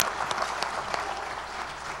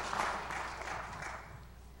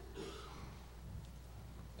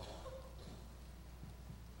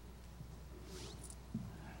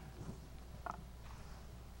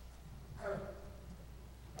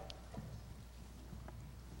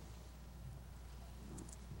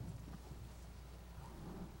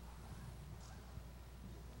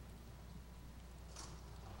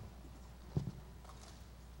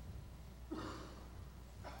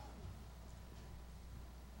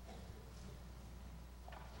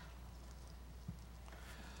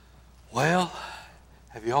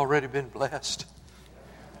you already been blessed?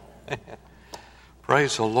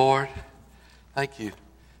 Praise the Lord. Thank you,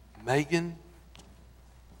 Megan.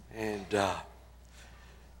 And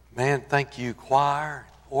man, thank you, choir,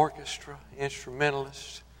 orchestra,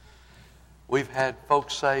 instrumentalists. We've had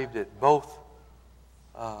folks saved at both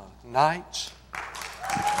nights.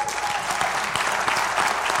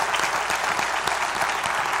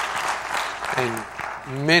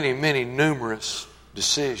 And many numerous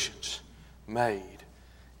decisions made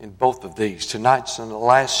in both of these. Tonight's in the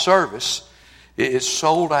last service. It is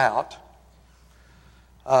sold out.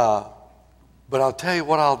 But I'll tell you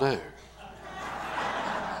what I'll do.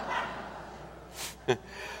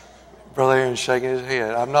 Brother Aaron's shaking his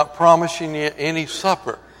head. I'm not promising you any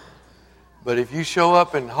supper. But if you show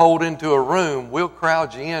up and hold into a room, we'll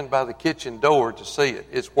crowd you in by the kitchen door to see it.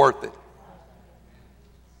 It's worth it.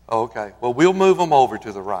 Okay. Well, we'll move them over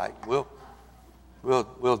to the right. We'll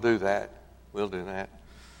do that. We'll do that.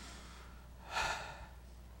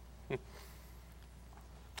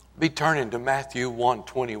 Be turning to Matthew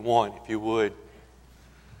 1:21, if you would.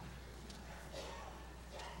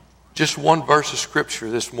 Just one verse of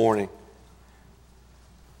Scripture this morning.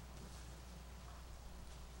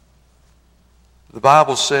 The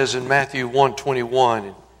Bible says in Matthew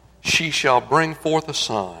 1:21, "She shall bring forth a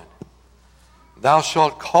son. Thou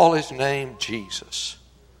shalt call his name Jesus,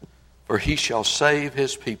 for he shall save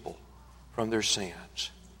his people from their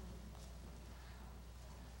sins."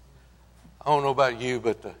 I don't know about you,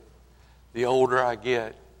 but the older I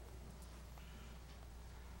get,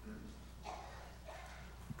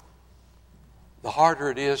 the harder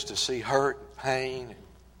it is to see hurt, and pain,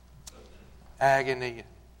 and agony, and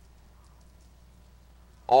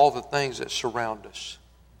all the things that surround us.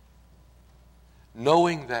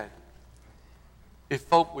 Knowing that if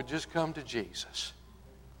folk would just come to Jesus,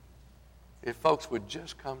 if folks would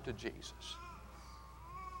just come to Jesus.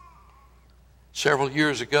 Several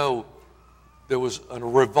years ago, there was a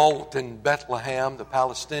revolt in Bethlehem. The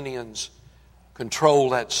Palestinians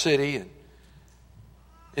controlled that city, and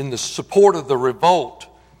in the support of the revolt,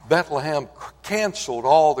 Bethlehem canceled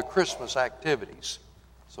all the Christmas activities.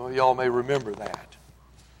 Some of y'all may remember that.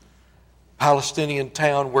 Palestinian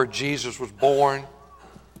town where Jesus was born.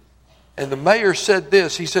 And the mayor said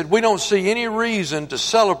this. He said, "We don't see any reason to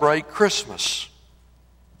celebrate Christmas."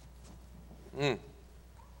 We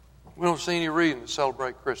don't see any reason to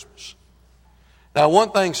celebrate Christmas. Now,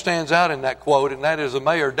 one thing stands out in that quote, and that is the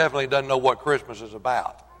mayor definitely doesn't know what Christmas is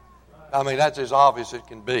about. I mean, that's as obvious as it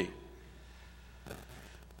can be.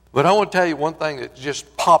 But I want to tell you one thing that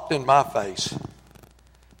just popped in my face.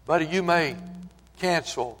 Buddy, you may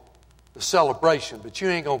cancel the celebration, but you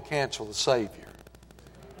ain't going to cancel the Savior.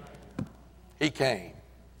 He came.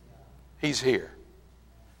 He's here.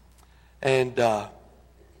 And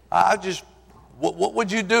what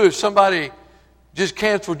would you do if somebody just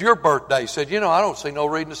canceled your birthday, said, I don't see no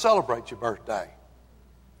reason to celebrate your birthday?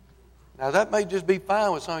 Now, that may just be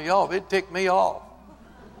fine with some of y'all, but it ticked me off.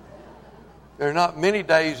 There are not many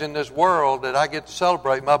days in this world that I get to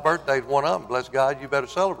celebrate. My birthday's one of them. Bless God, you better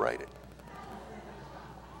celebrate it.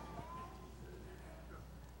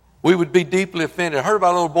 We would be deeply offended. I heard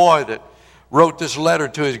about a little boy that wrote this letter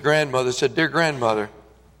to his grandmother. Said, "Dear grandmother,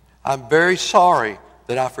 I'm very sorry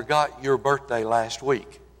that I forgot your birthday last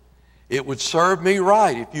week. It would serve me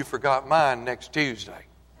right if you forgot mine next Tuesday."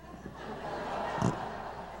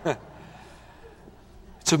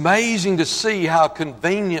 It's amazing to see how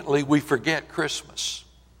conveniently we forget Christmas.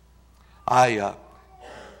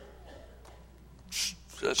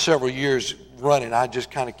 Several years running, I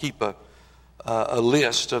just kind of keep a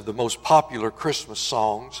list of the most popular Christmas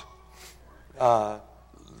songs.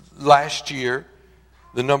 Last year,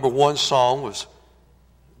 the number one song was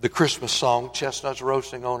the Christmas song, "Chestnuts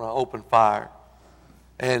Roasting on an Open Fire."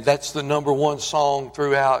 And that's the number one song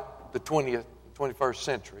throughout the 21st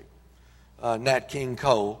century. Nat King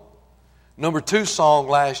Cole. Number two song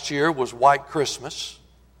last year was "White Christmas."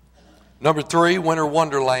 Number 3, "Winter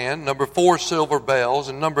Wonderland." Number 4, "Silver Bells."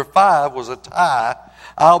 And number 5 was a tie,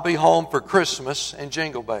 "I'll Be Home for Christmas" and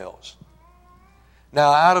 "Jingle Bells."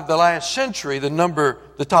 Now, out of the last century,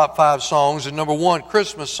 the top 5 songs, the number 1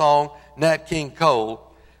 Christmas song, Nat King Cole,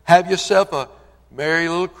 "Have Yourself a Merry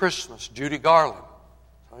Little Christmas," Judy Garland.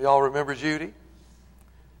 Some of y'all remember Judy?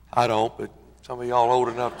 I don't, but some of y'all old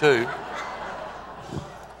enough too.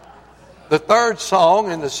 The third song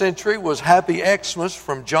in the century was "Happy Xmas"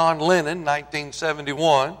 from John Lennon,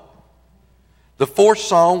 1971. The fourth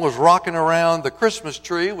song was "Rocking Around the Christmas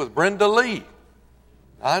Tree" with Brenda Lee.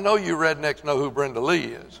 I know you rednecks know who Brenda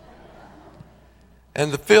Lee is.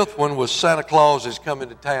 And the fifth one was "Santa Claus is Coming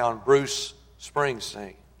to Town," Bruce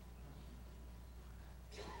Springsteen.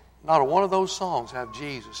 not a one of those songs have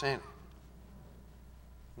Jesus in it.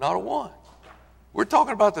 Not a one. We're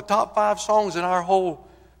talking about the top 5 songs in our whole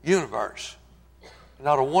universe.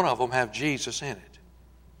 Not a one of them have Jesus in it.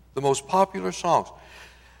 The most popular songs.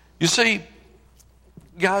 You see,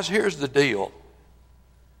 guys, here's the deal.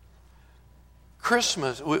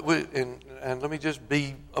 Christmas, and let me just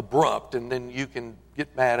be abrupt, and then you can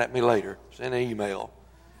get mad at me later. Send an email.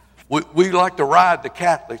 We like to ride the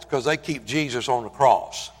Catholics because they keep Jesus on the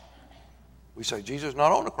cross. We say Jesus is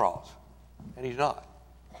not on the cross, and he's not.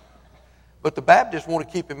 But the Baptists want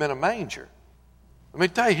to keep him in a manger. Let me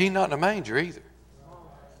tell you, he's not in a manger either.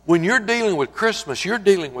 When you're dealing with Christmas, you're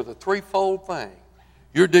dealing with a threefold thing.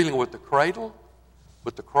 You're dealing with the cradle,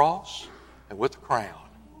 with the cross, and with the crown.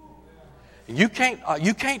 And you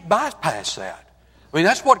can't bypass that. I mean,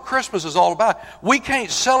 that's what Christmas is all about. We can't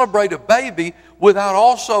celebrate a baby without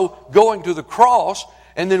also going to the cross,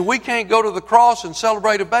 and then we can't go to the cross and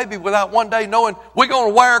celebrate a baby without one day knowing we're going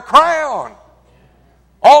to wear a crown.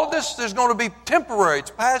 All of this is going to be temporary.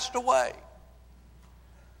 It's passed away.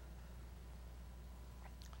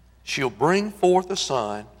 She'll bring forth a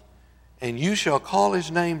son, and you shall call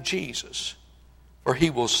his name Jesus, for he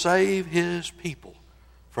will save his people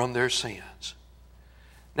from their sins.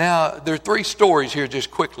 Now, there are 3 stories here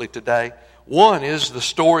just quickly today. One is the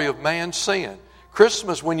story of man's sin.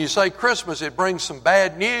 Christmas, when you say Christmas, it brings some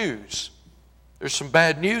bad news. There's some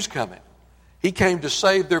bad news coming. He came to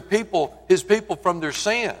save their people, his people from their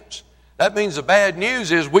sins. That means the bad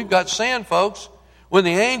news is we've got sin, folks. When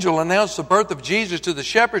the angel announced the birth of Jesus to the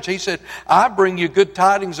shepherds, he said, I bring you good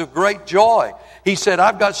tidings of great joy. He said,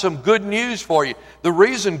 I've got some good news for you. The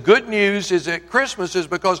reason good news is at Christmas is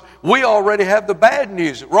because we already have the bad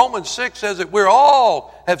news. Romans 6 says that we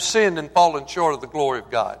all have sinned and fallen short of the glory of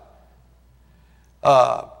God.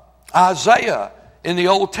 Isaiah in the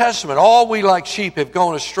Old Testament, all we like sheep have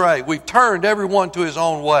gone astray. We've turned everyone to his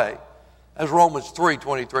own way. As Romans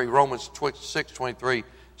 3:23, Romans 6:23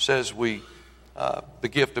 says the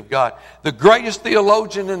gift of God. The greatest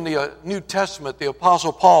theologian in the New Testament, the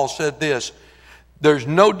Apostle Paul, said this: there's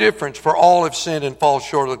no difference, for all have sinned and fall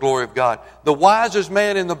short of the glory of God. The wisest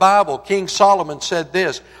man in the Bible, King Solomon, said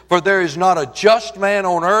this: for there is not a just man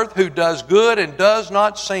on earth who does good and does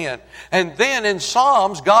not sin. And then in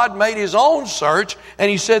Psalms, God made his own search, and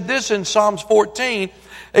he said this in Psalms 14.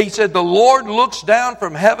 He said, the Lord looks down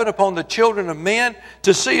from heaven upon the children of men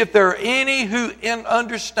to see if there are any who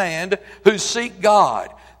understand, who seek God.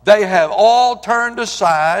 They have all turned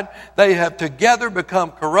aside. They have together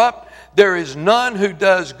become corrupt. There is none who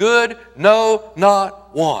does good, no,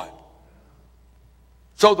 not one.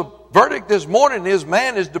 So the verdict this morning is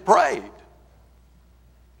man is depraved.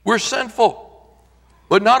 We're sinful.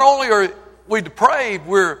 But not only are we depraved,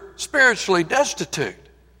 we're spiritually destitute.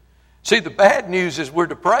 See, the bad news is we're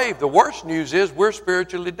depraved. The worst news is we're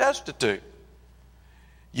spiritually destitute.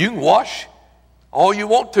 You can wash all you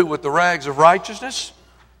want to with the rags of righteousness.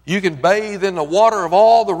 You can bathe in the water of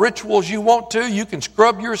all the rituals you want to. You can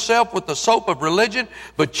scrub yourself with the soap of religion,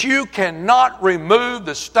 but you cannot remove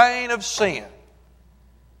the stain of sin.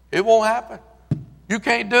 It won't happen. You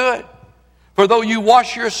can't do it. For though you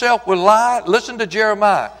wash yourself with lye, listen to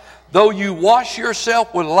Jeremiah, though you wash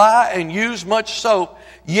yourself with lye and use much soap,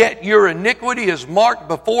 yet your iniquity is marked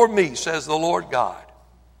before me, says the Lord God.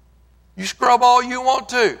 You scrub all you want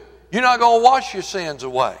to. You're not going to wash your sins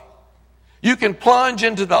away. You can plunge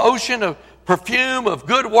into the ocean of perfume of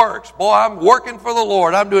good works. Boy, I'm working for the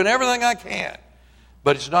Lord. I'm doing everything I can.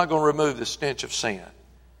 But it's not going to remove the stench of sin.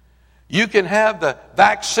 You can have the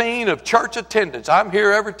vaccine of church attendance. I'm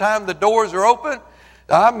here every time the doors are open.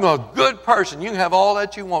 I'm a good person. You can have all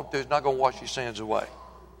that you want to. It's not going to wash your sins away.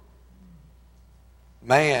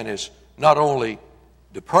 Man is not only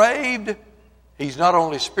depraved, he's not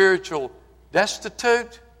only spiritual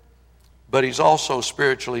destitute, but he's also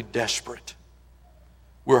spiritually desperate.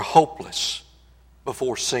 We're hopeless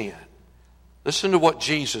before sin. Listen to what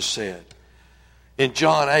Jesus said in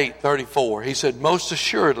John 8:34. He said, most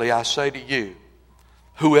assuredly I say to you,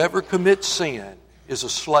 whoever commits sin is a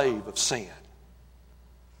slave of sin.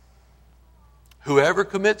 Whoever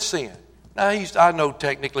commits sin. Now, I know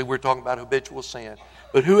technically we're talking about habitual sin,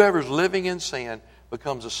 but whoever's living in sin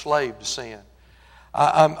becomes a slave to sin.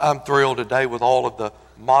 I'm thrilled today with all of the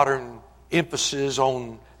modern emphasis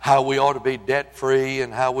on how we ought to be debt-free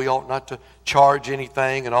and how we ought not to charge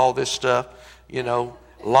anything and all this stuff. You know,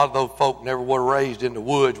 a lot of those folk never were raised in the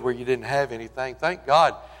woods where you didn't have anything. Thank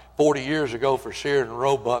God 40 years ago for Sheridan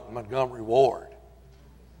Roebuck and Montgomery Ward.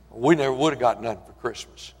 We never would have got nothing for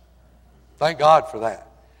Christmas. Thank God for that.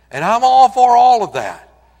 And I'm all for all of that.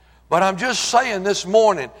 But I'm just saying this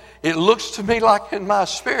morning, it looks to me like in my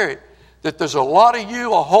spirit that there's a lot of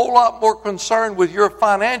you a whole lot more concerned with your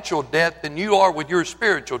financial debt than you are with your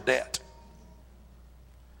spiritual debt.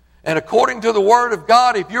 And according to the Word of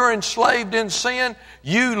God, if you're enslaved in sin,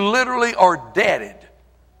 you literally are debted.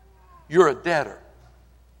 You're a debtor.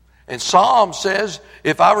 And Psalm says,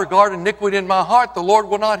 if I regard iniquity in my heart, the Lord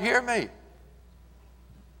will not hear me.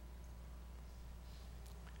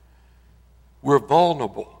 We're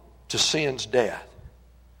vulnerable to sin's death.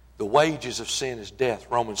 The wages of sin is death,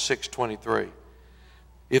 Romans 6:23.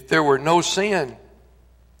 If there were no sin,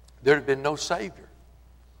 there'd have been no Savior.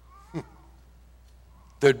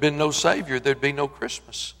 There'd been no Savior, there'd be no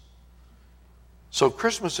Christmas. So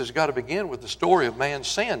Christmas has got to begin with the story of man's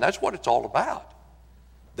sin. That's what it's all about.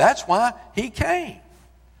 That's why He came.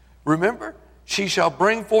 Remember, she shall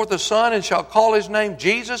bring forth a son and shall call his name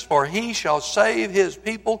Jesus, for He shall save His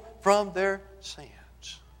people from their sins.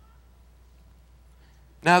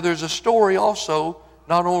 Now there's a story also,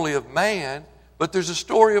 not only of man, but there's a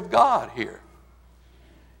story of God here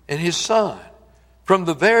and His Son. From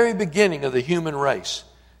the very beginning of the human race,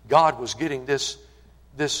 God was getting this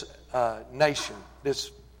nation,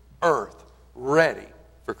 this earth, ready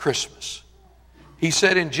for Christmas. He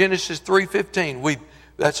said in Genesis 3:15,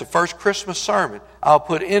 that's the first Christmas sermon, I'll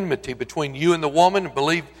put enmity between you and the woman, and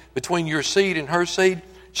believe between your seed and her seed.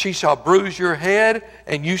 She shall bruise your head,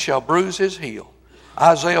 and you shall bruise his heel.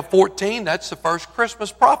 Isaiah 14, that's the first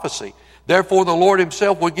Christmas prophecy. Therefore the Lord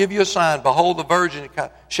Himself will give you a sign. Behold, the virgin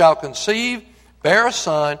shall conceive, bear a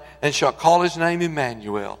son, and shall call his name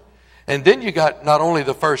Emmanuel. And then you got not only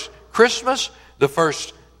the first Christmas, the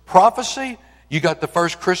first prophecy, you got the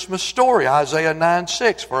first Christmas story, Isaiah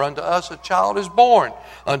 9:6. For unto us a child is born,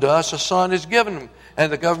 unto us a son is given,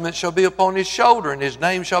 and the government shall be upon His shoulder, and His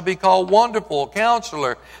name shall be called Wonderful,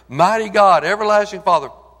 Counselor, Mighty God, Everlasting Father,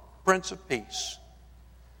 Prince of Peace.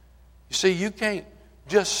 You see, you can't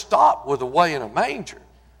just stop with away in a manger.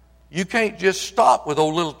 You can't just stop with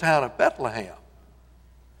old little town of Bethlehem.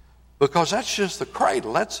 Because that's just the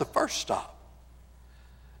cradle. That's the first stop.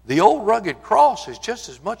 The old rugged cross is just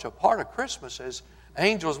as much a part of Christmas as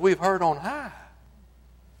angels we've heard on high.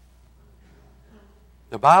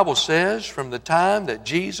 The Bible says from the time that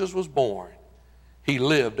Jesus was born, He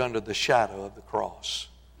lived under the shadow of the cross.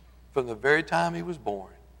 From the very time He was born.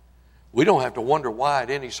 We don't have to wonder why at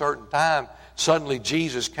any certain time suddenly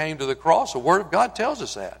Jesus came to the cross. The Word of God tells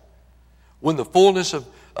us that. When the fullness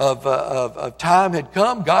of time had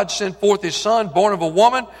come, God sent forth His Son, born of a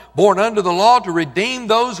woman, born under the law, to redeem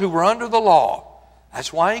those who were under the law.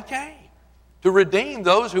 That's why He came. To redeem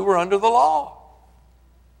those who were under the law.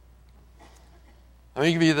 Let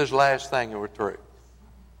me give you this last thing and we're through.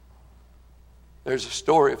 There's a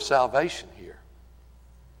story of salvation here.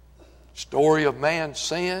 Story of man's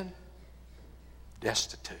sin.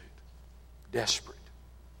 Destitute. Desperate.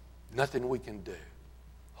 Nothing we can do.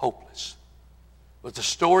 Hopeless. But the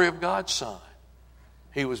story of God's Son.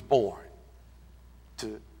 He was born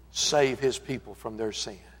to save His people from their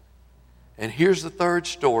sin. And here's the third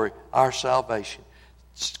story, our salvation.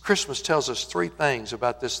 Christmas tells us three things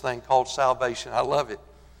about this thing called salvation. I love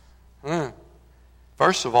it.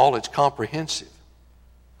 First of all, it's comprehensive.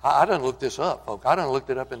 I done looked this up, folks. I done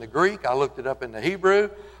looked it up in the Greek. I looked it up in the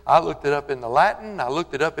Hebrew. I looked it up in the Latin. I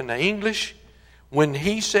looked it up in the English. When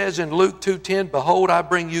He says in Luke 2:10, behold, I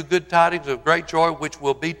bring you good tidings of great joy, which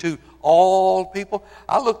will be to all people.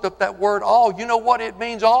 I looked up that word all. You know what it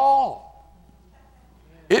means, all?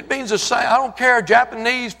 It means the same. I don't care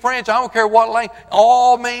Japanese, French, I don't care what language.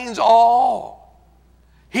 All means all.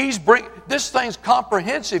 This thing's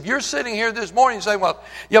comprehensive. You're sitting here this morning and saying, well,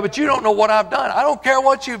 yeah, but you don't know what I've done. I don't care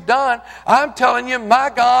what you've done. I'm telling you, my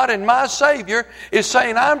God and my Savior is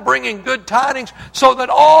saying, I'm bringing good tidings so that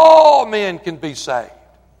all men can be saved.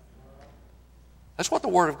 That's what the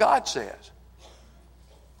Word of God says.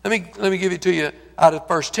 Let me give it to you out of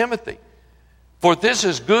 1 Timothy. For this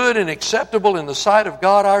is good and acceptable in the sight of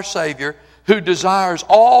God our Savior, who desires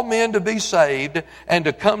all men to be saved and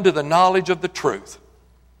to come to the knowledge of the truth.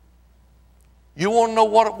 You want to know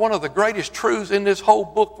what one of the greatest truths in this whole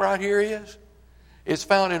book right here is? It's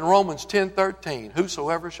found in Romans 10:13.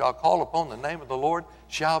 Whosoever shall call upon the name of the Lord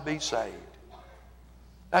shall be saved.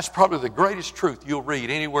 That's probably the greatest truth you'll read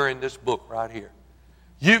anywhere in this book right here.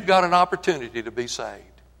 You've got an opportunity to be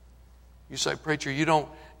saved. You say, preacher, you don't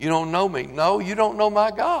know me. No, you don't know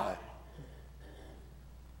my God.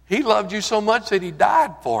 He loved you so much that He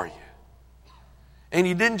died for you. And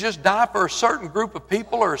He didn't just die for a certain group of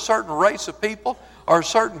people or a certain race of people or a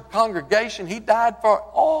certain congregation. He died for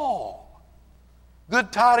all.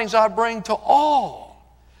 Good tidings I bring to all.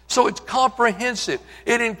 So it's comprehensive.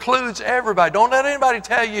 It includes everybody. Don't let anybody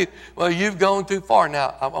tell you, well, you've gone too far.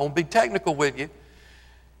 Now, I'm going to be technical with you.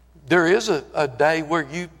 There is a day where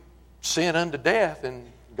you sin unto death and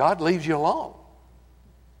God leaves you alone.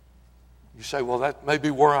 You say, well, that may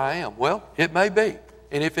be where I am. Well, it may be.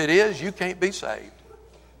 And if it is, you can't be saved.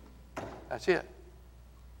 That's it.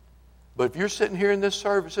 But if you're sitting here in this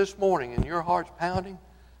service this morning and your heart's pounding,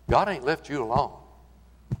 God ain't left you alone.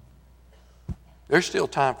 There's still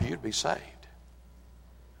time for you to be saved.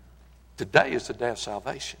 Today is the day of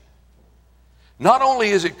salvation. Not only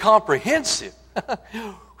is it comprehensive,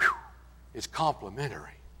 it's complimentary.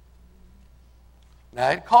 Now,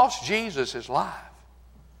 it cost Jesus his life.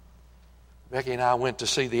 Becky and I went to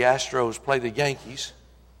see the Astros play the Yankees,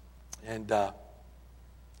 and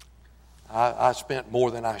I spent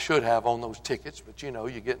more than I should have on those tickets, but you know,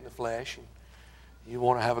 you get in the flesh and you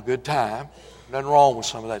want to have a good time. Nothing wrong with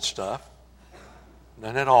some of that stuff.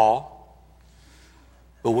 None at all.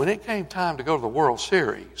 But when it came time to go to the World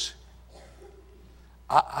Series,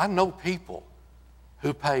 I know people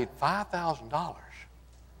who paid $5,000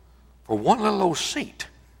 for one little old seat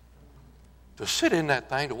to sit in that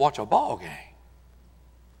thing to watch a ball game.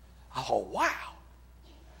 I thought, wow.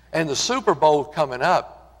 And the Super Bowl coming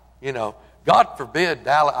up, you know, God forbid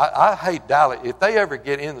Dallas. I hate Dallas. If they ever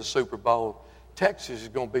get in the Super Bowl, Texas is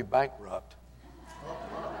going to be bankrupt.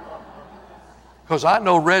 Because I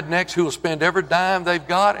know rednecks who will spend every dime they've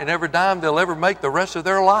got and every dime they'll ever make the rest of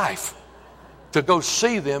their life to go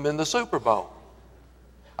see them in the Super Bowl.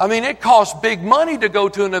 I mean, it costs big money to go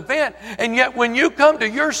to an event, and yet when you come to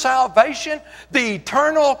your salvation, the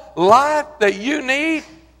eternal life that you need,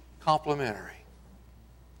 complimentary.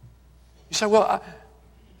 You say, well,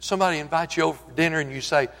 somebody invites you over for dinner and you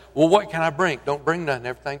say, well, what can I bring? Don't bring nothing,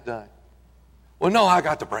 everything's done. Well, no, I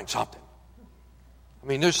got to bring something. I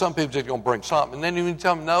mean, there's some people that are going to bring something, and then when you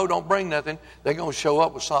tell them, no, don't bring nothing, they're going to show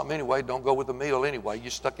up with something anyway. Don't go with the meal anyway. You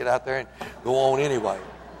stuck it out there and go on anyway.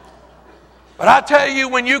 But I tell you,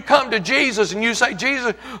 when you come to Jesus and you say,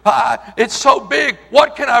 Jesus, it's so big,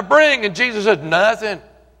 what can I bring? And Jesus said, nothing.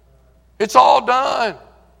 It's all done.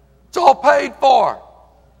 It's all paid for.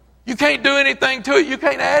 You can't do anything to it. You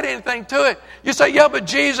can't add anything to it. You say, yeah, but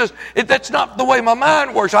Jesus, that's not the way my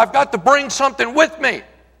mind works. I've got to bring something with me.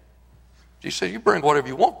 Jesus said, you bring whatever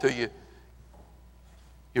you want to you.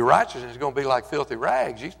 Your righteousness is going to be like filthy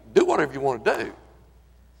rags. You do whatever you want to do.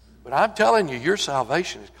 But I'm telling you, your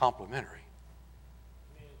salvation is complimentary.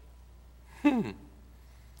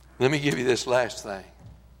 Let me give you this last thing.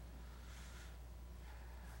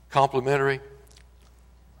 Complimentary.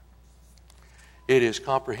 It is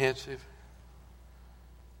comprehensive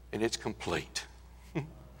and it's complete. You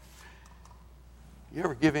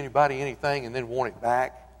ever give anybody anything and then want it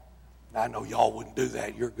back? I know y'all wouldn't do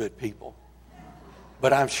that. You're good people.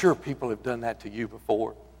 But I'm sure people have done that to you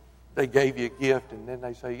before. They gave you a gift and then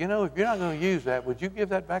they say, you know, if you're not going to use that, would you give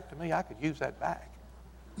that back to me? I could use that back.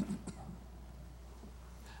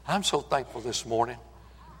 I'm so thankful this morning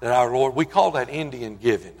that our Lord, we call that Indian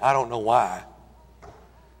giving. I don't know why.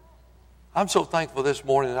 I'm so thankful this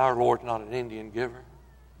morning that our Lord's not an Indian giver.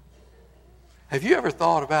 Have you ever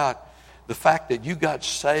thought about the fact that you got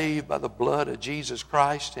saved by the blood of Jesus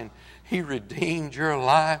Christ and He redeemed your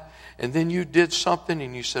life, and then you did something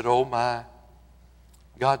and you said, oh my.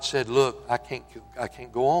 God said, look, I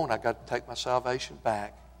can't go on. I got to take my salvation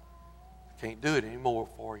back. I can't do it anymore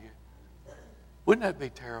for you. Wouldn't that be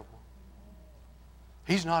terrible?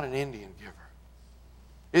 He's not an Indian giver.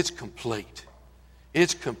 It's complete.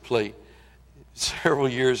 It's complete. Several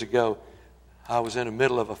years ago, I was in the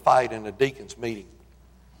middle of a fight in a deacon's meeting.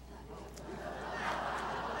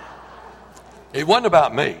 It wasn't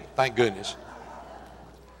about me, thank goodness.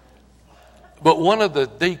 But one of the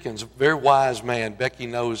deacons, a very wise man, Becky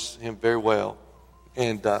knows him very well.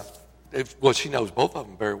 And, she knows both of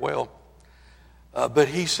them very well. But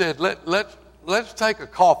he said, let's take a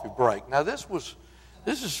coffee break. Now, this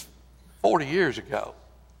is 40 years ago.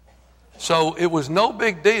 So it was no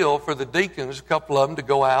big deal for the deacons, a couple of them, to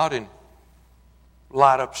go out and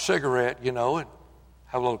light up a cigarette, and have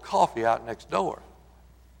a little coffee out next door.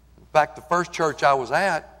 In fact, the first church I was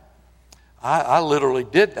at, I literally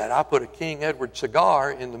did that. I put a King Edward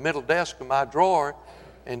cigar in the middle desk of my drawer,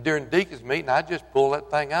 and during deacons meeting, I just pulled that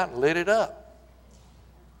thing out and lit it up.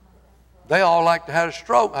 They all like to have a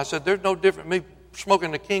stroke. I said, there's no difference me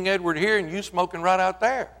smoking the King Edward here and you smoking right out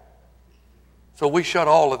there. So we shut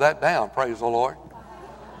all of that down, praise the Lord.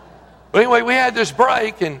 But anyway, we had this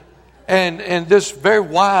break, and this very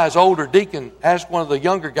wise older deacon asked one of the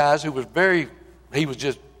younger guys who was he was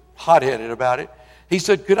just hot-headed about it. He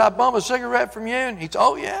said, could I bum a cigarette from you? And he said,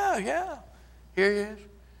 oh, yeah, here he is.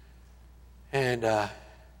 And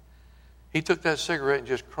he took that cigarette and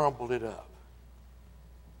just crumpled it up.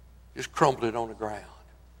 Just crumpled it on the ground.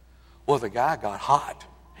 Well, the guy got hot.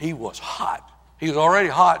 He was hot. He was already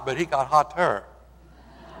hot, but he got hotter.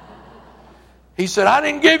 He said, I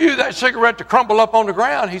didn't give you that cigarette to crumple up on the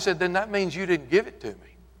ground. He said, then that means you didn't give it to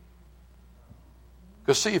me.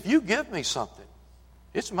 Because see, if you give me something,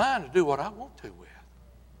 it's mine to do what I want to with.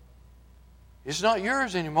 It's not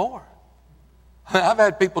yours anymore. I've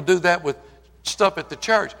had people do that with stuff at the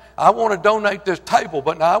church. I want to donate this table,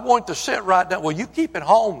 but now I want it to sit right down. Well, you keep it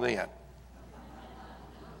home then.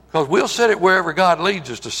 Because we'll sit it wherever God leads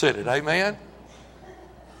us to sit it. Amen?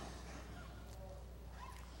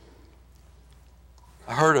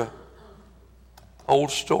 I heard an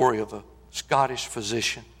old story of a Scottish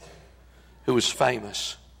physician who was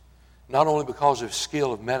famous, not only because of his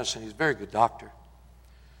skill of medicine, he's a very good doctor,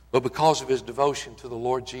 but because of his devotion to the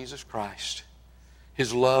Lord Jesus Christ,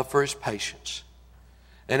 his love for his patients.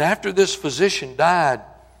 And after this physician died,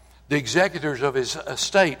 the executors of his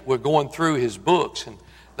estate were going through his books, and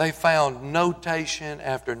they found notation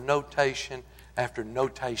after notation after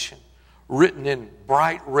notation written in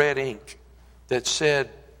bright red ink that said,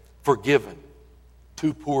 forgiven,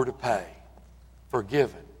 too poor to pay.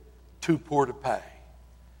 Forgiven, too poor to pay.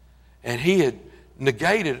 And he had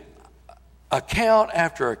negated account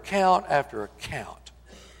after account after account.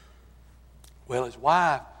 Well, his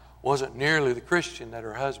wife wasn't nearly the Christian that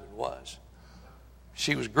her husband was.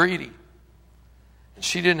 She was greedy. And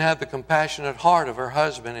she didn't have the compassionate heart of her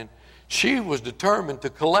husband, and she was determined to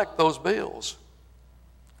collect those bills.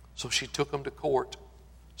 So she took them to court,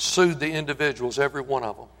 sued the individuals, every one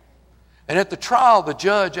of them. And at the trial, the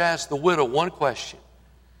judge asked the widow one question.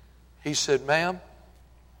 He said, ma'am,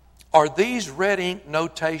 are these red ink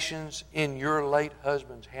notations in your late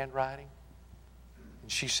husband's handwriting? And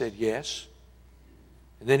she said, yes.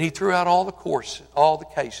 And then he threw out all the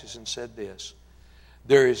cases and said this: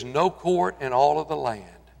 there is no court in all of the land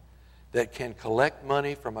that can collect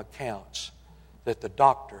money from accounts that the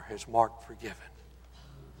doctor has marked forgiven.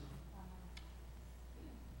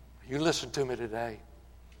 You listen to me today.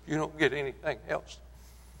 You don't get anything else.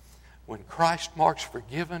 When Christ marks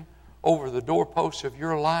forgiven over the doorposts of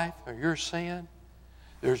your life or your sin,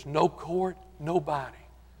 there's no court, nobody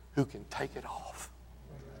who can take it off.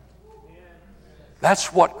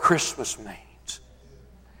 That's what Christmas means.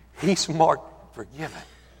 He's marked forgiven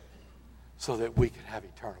so that we can have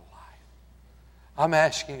eternal life. I'm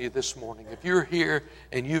asking you this morning, if you're here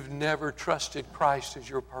and you've never trusted Christ as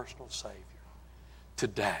your personal Savior,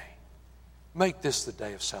 today, make this the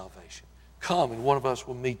day of salvation. Come and one of us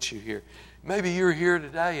will meet you here. Maybe you're here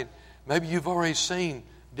today and maybe you've already seen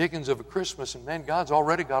Dickens of a Christmas, and man, God's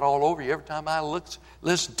already got all over you. Every time I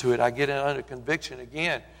listen to it, I get under conviction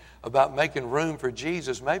again about making room for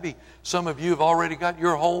Jesus. Maybe some of you have already got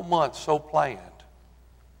your whole month so planned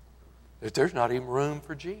that there's not even room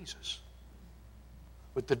for Jesus.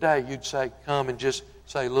 But today you'd say, come and just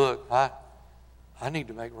say, look, I need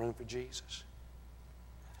to make room for Jesus.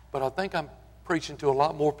 But I think I'm preaching to a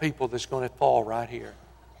lot more people that's going to fall right here.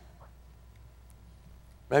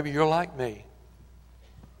 Maybe you're like me,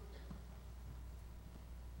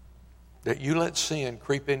 that you let sin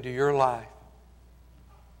creep into your life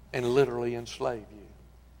and literally enslave you.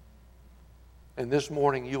 And this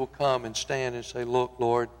morning you will come and stand and say, look,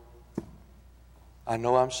 Lord, I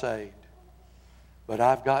know I'm saved, but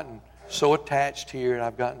I've gotten so attached here and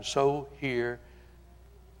I've gotten so here,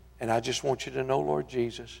 and I just want you to know, Lord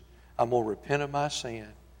Jesus, I'm going to repent of my sin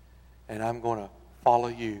and I'm going to follow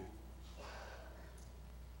you.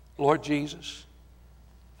 Lord Jesus,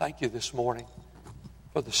 thank you this morning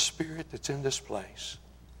for the Spirit that's in this place.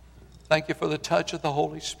 Thank you for the touch of the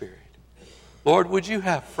Holy Spirit. Lord, would you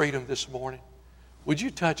have freedom this morning? Would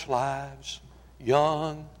you touch lives,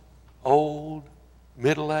 young, old,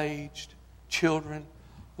 middle-aged, children?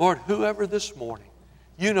 Lord, whoever this morning,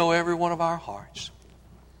 you know every one of our hearts.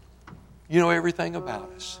 You know everything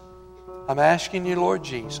about us. I'm asking you, Lord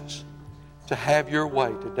Jesus, to have your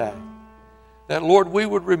way today. That, Lord, we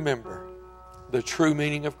would remember the true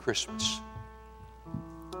meaning of Christmas.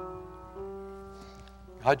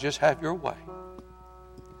 God, just have your way.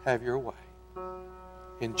 Have your way.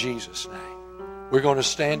 In Jesus' name. We're going to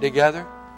stand together.